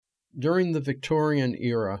during the Victorian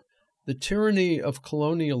era, the tyranny of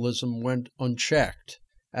colonialism went unchecked,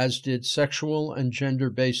 as did sexual and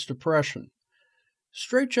gender-based oppression.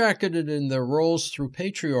 Straitjacketed in their roles through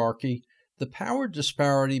patriarchy, the power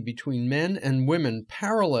disparity between men and women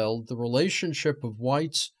paralleled the relationship of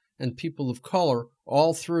whites and people of color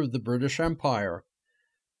all through the British Empire.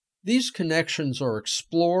 These connections are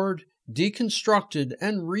explored, deconstructed,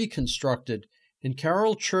 and reconstructed in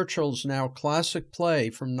Caryl Churchill's now classic play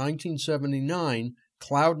from 1979,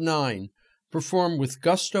 Cloud Nine, performed with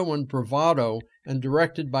gusto and bravado and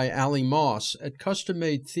directed by Ali Moss at Custom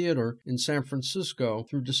Made Theater in San Francisco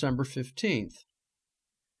through December 15th.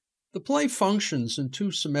 The play functions in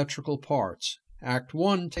two symmetrical parts. Act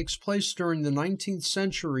 1 takes place during the 19th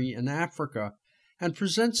century in Africa and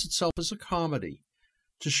presents itself as a comedy.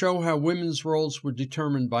 To show how women's roles were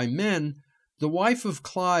determined by men, the wife of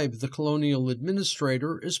Clive, the colonial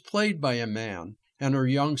administrator, is played by a man, and her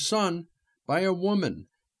young son by a woman.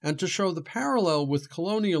 And to show the parallel with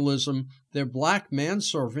colonialism, their black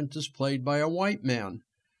manservant is played by a white man.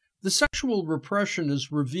 The sexual repression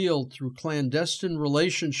is revealed through clandestine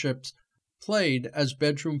relationships played as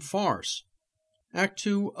bedroom farce. Act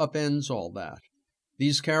 2 upends all that.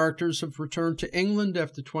 These characters have returned to England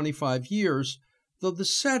after 25 years, though the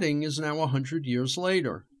setting is now 100 years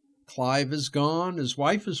later. Clive is gone, his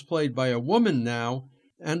wife is played by a woman now,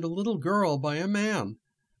 and a little girl by a man.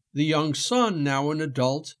 The young son, now an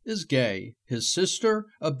adult, is gay. His sister,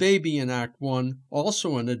 a baby in Act 1,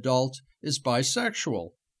 also an adult, is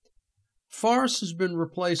bisexual. Farce has been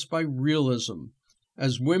replaced by realism,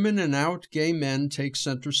 as women and out gay men take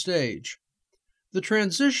center stage. The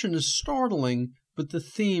transition is startling, but the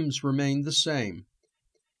themes remain the same.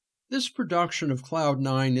 This production of Cloud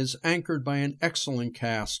Nine is anchored by an excellent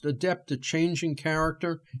cast, adept at changing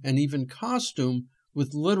character and even costume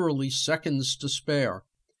with literally seconds to spare.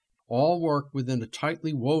 All work within a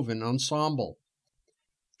tightly woven ensemble.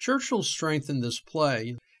 Churchill's strength in this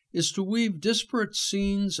play is to weave disparate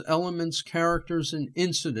scenes, elements, characters, and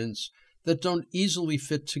incidents that don't easily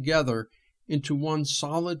fit together into one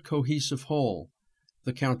solid, cohesive whole.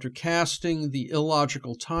 The countercasting, the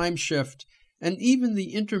illogical time shift, and even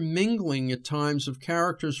the intermingling at times of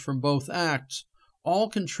characters from both acts all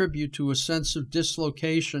contribute to a sense of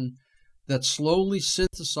dislocation that slowly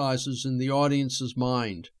synthesizes in the audience's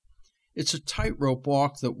mind. It's a tightrope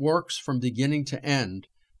walk that works from beginning to end,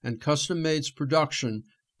 and Custom Made's production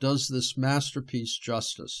does this masterpiece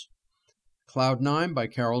justice. Cloud Nine by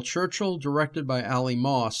Caryl Churchill, directed by Ali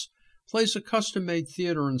Moss, plays at Custom Made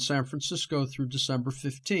Theater in San Francisco through December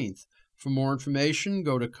 15th. For more information,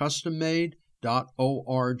 go to custommade.org.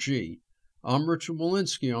 I'm Richard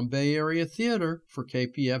Walensky on Bay Area Theater for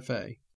KPFA.